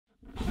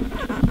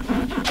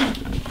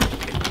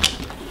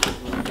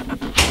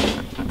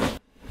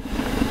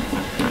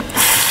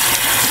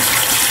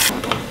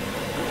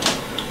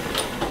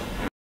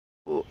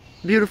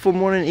Beautiful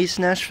morning in East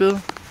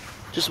Nashville.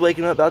 Just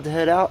waking up, about to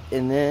head out,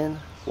 and then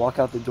walk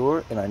out the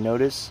door, and I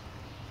notice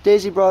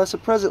Daisy brought us a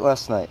present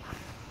last night.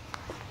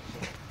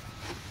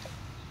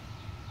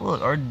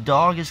 Look, our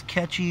dog is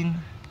catching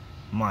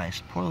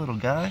mice. Poor little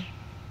guy.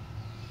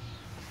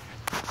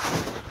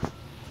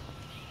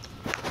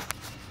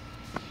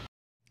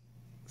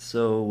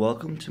 So,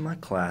 welcome to my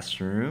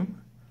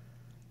classroom.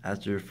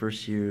 After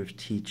first year of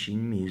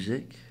teaching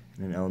music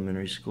in an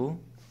elementary school,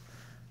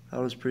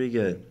 that was pretty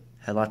good.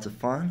 Had lots of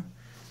fun.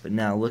 But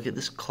now look at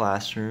this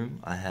classroom.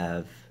 I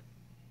have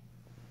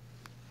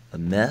a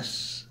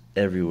mess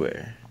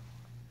everywhere.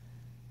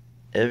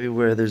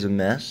 Everywhere there's a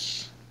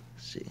mess.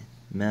 Let's see.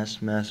 Mess.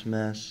 What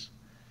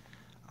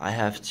I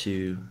have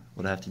to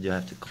do, I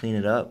have to clean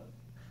it up.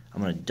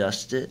 I'm going to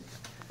dust it.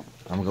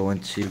 I'm going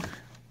to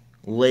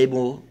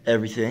label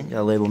everything. Got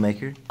a label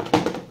maker.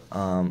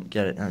 Then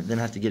I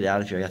have to get it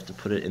out of here. I have to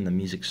put it in the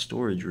music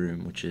storage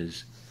room, which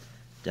is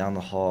down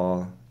the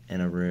hall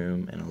in a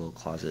room and a little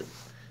closet.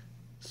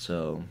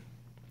 So,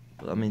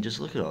 I mean, just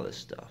look at all this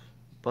stuff.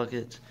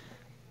 Buckets.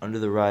 Under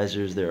the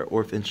risers, there are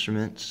Orff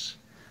instruments.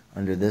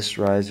 Under this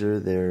riser,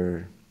 there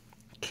are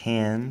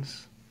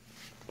cans.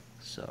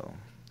 So,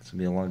 it's going to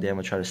be a long day. I'm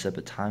going to try to set up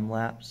a time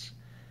lapse.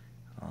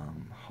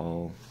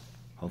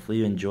 Hopefully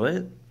you enjoy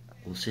it.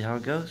 We'll see how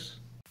it goes.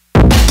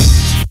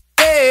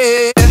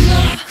 Hey,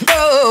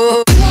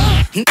 no,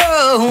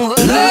 no,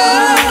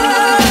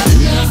 no,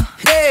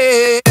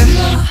 hey,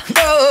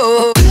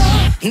 no,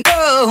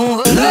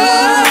 no, no.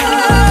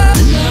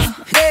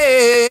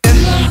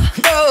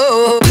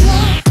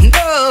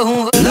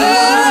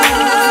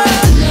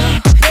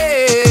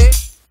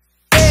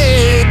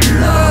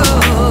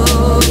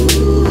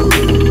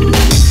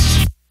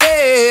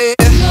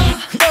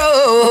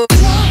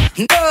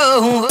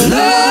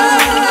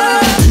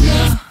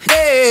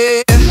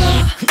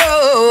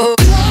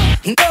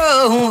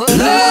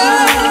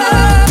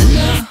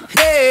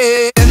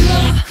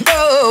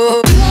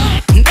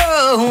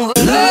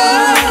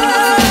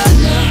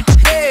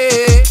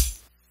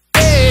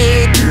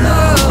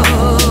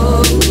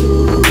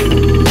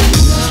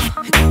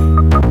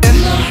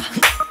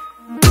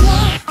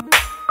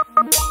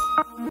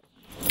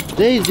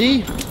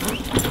 Daisy!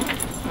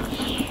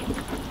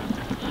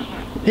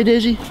 Hey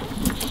Daisy!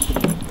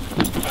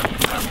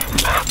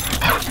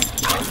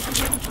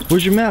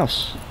 Where's your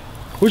mouse?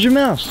 Where's your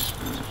mouse?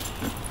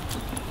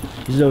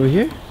 Is it over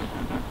here?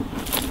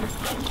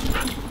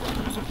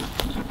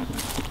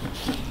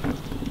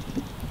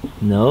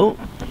 No.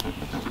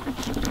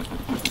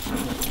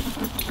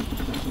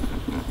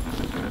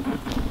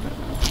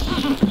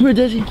 Come here,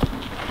 Daisy.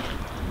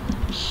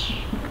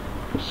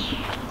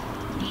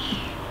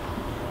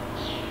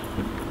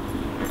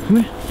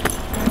 Come here.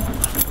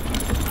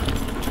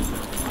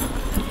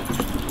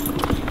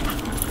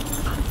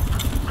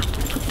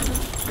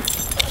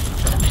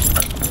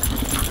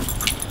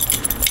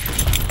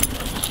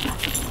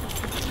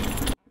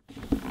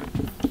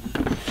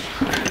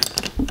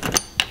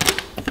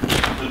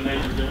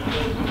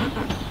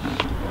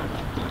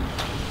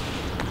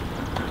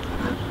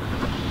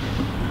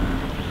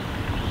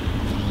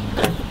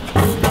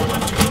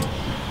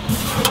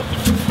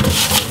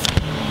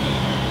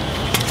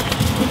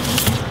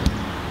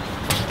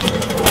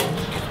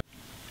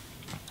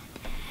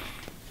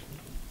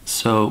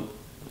 So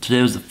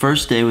today was the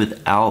first day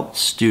without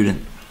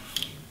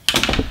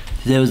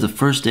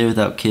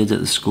kids at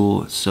the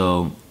school,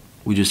 so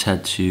we just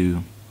had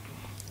to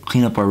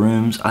clean up our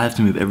rooms. I have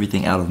to move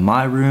everything out of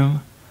my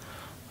room.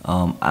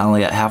 I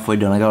only got halfway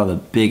done. I got all the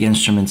big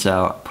instruments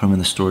out, put them in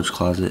the storage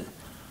closet.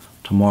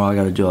 Tomorrow I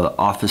got to do all the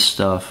office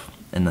stuff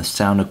and the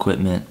sound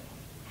equipment,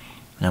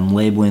 and I'm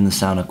labeling the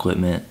sound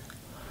equipment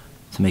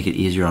to make it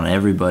easier on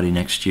everybody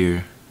next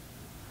year.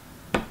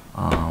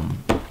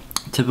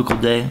 Typical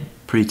day.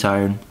 Pretty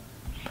tired.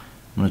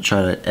 I'm going to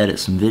try to edit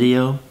some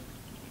video,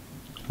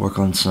 work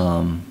on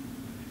some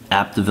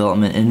app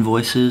development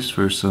invoices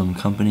for some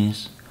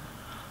companies.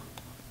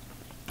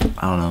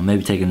 I don't know,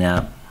 maybe take a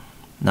nap.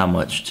 Not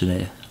much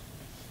today.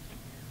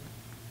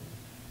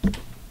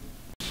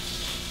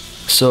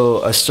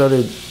 So I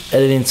started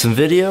editing some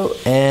video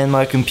and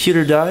my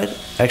computer died.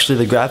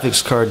 Actually, the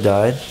graphics card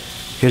died.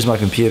 Here's my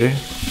computer.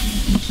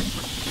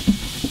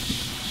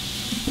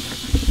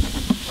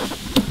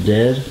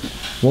 Dead.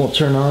 Won't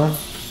turn on.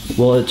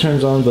 Well, it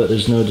turns on, but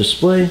there's no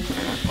display.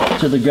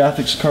 Took the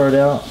graphics card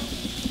out.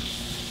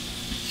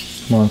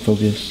 Come on,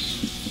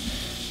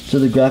 focus.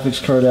 Took the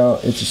graphics card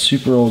out. It's a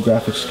super old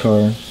graphics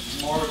card.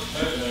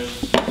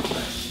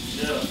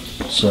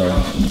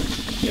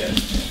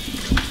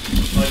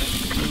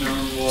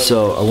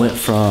 So I went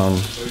from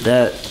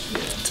that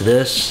to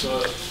this.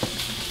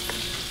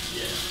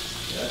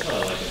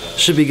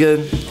 Should be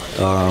good.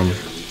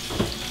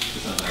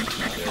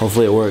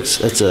 Hopefully it works.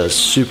 That's a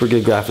super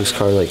good graphics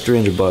card, like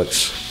 300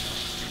 bucks.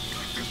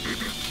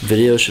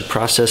 Video should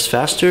process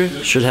faster.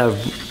 Should have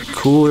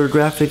cooler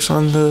graphics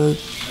on the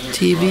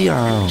TV?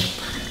 I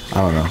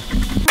don't know.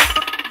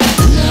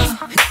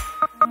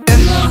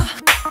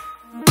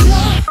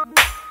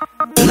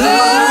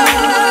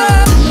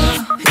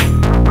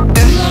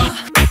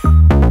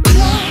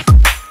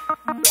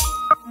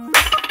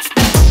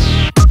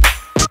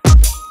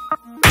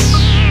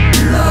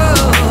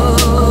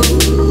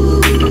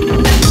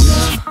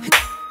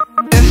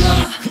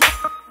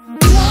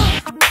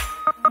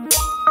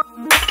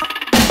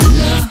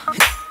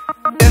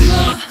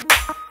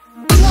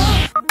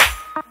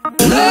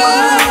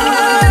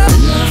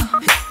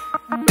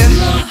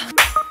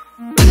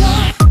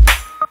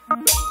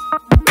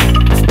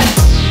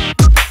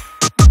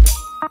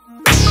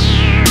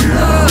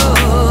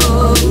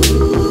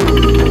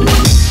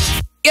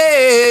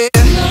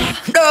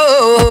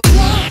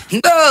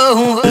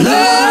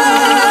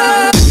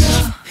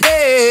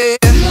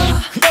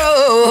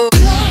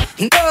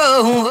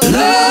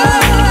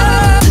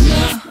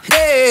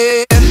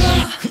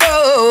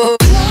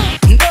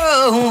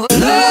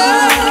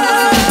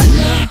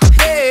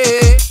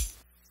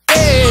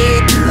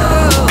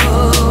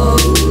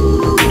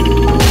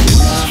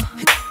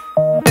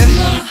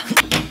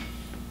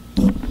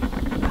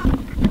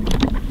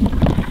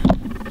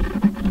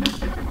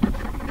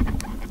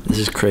 This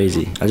is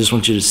crazy. I just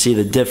want you to see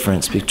the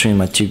difference between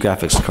my two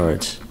graphics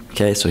cards.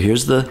 Okay, so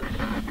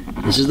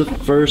this is the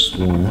first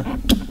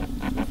one.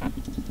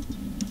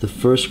 The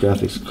first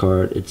graphics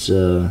card, it's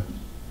a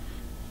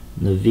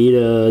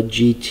Nvidia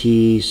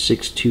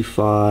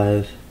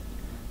GT625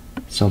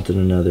 something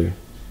or another.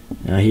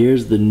 Now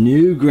here's the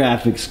new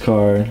graphics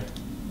card.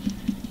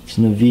 It's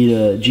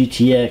Nvidia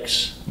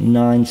GTX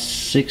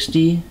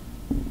 960.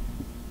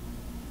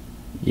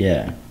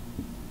 Yeah.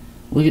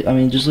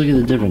 Just look at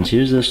the difference.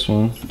 Here's this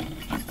one.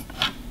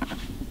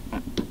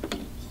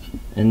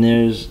 And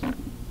there's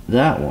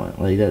that one.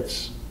 Like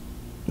that's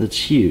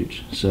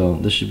huge. So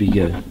this should be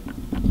good.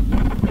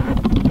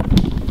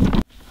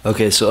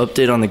 Okay, so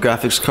update on the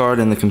graphics card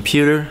and the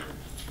computer.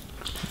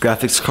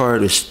 Graphics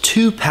card is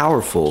too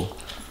powerful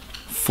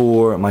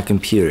for my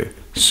computer.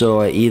 So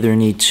I either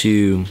need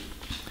to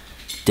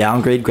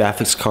downgrade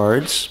graphics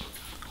cards,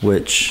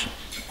 which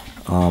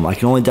I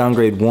can only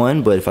downgrade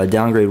one, but if I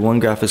downgrade one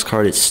graphics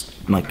card,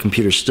 my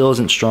computer still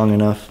isn't strong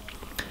enough.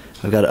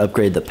 I've got to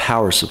upgrade the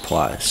power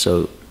supply.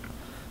 So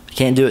I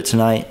can't do it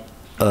tonight.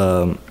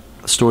 The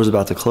store's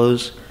about to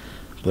close,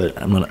 but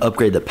I'm going to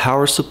upgrade the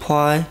power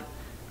supply,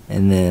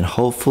 and then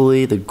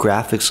hopefully the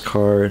graphics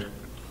card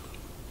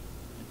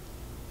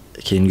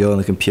can go on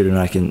the computer and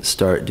I can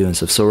start doing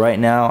stuff. So right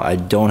now I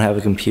don't have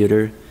a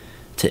computer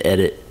to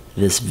edit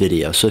this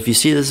video. So if you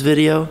see this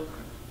video,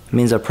 it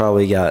means I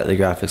probably got the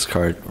graphics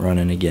card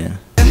running again.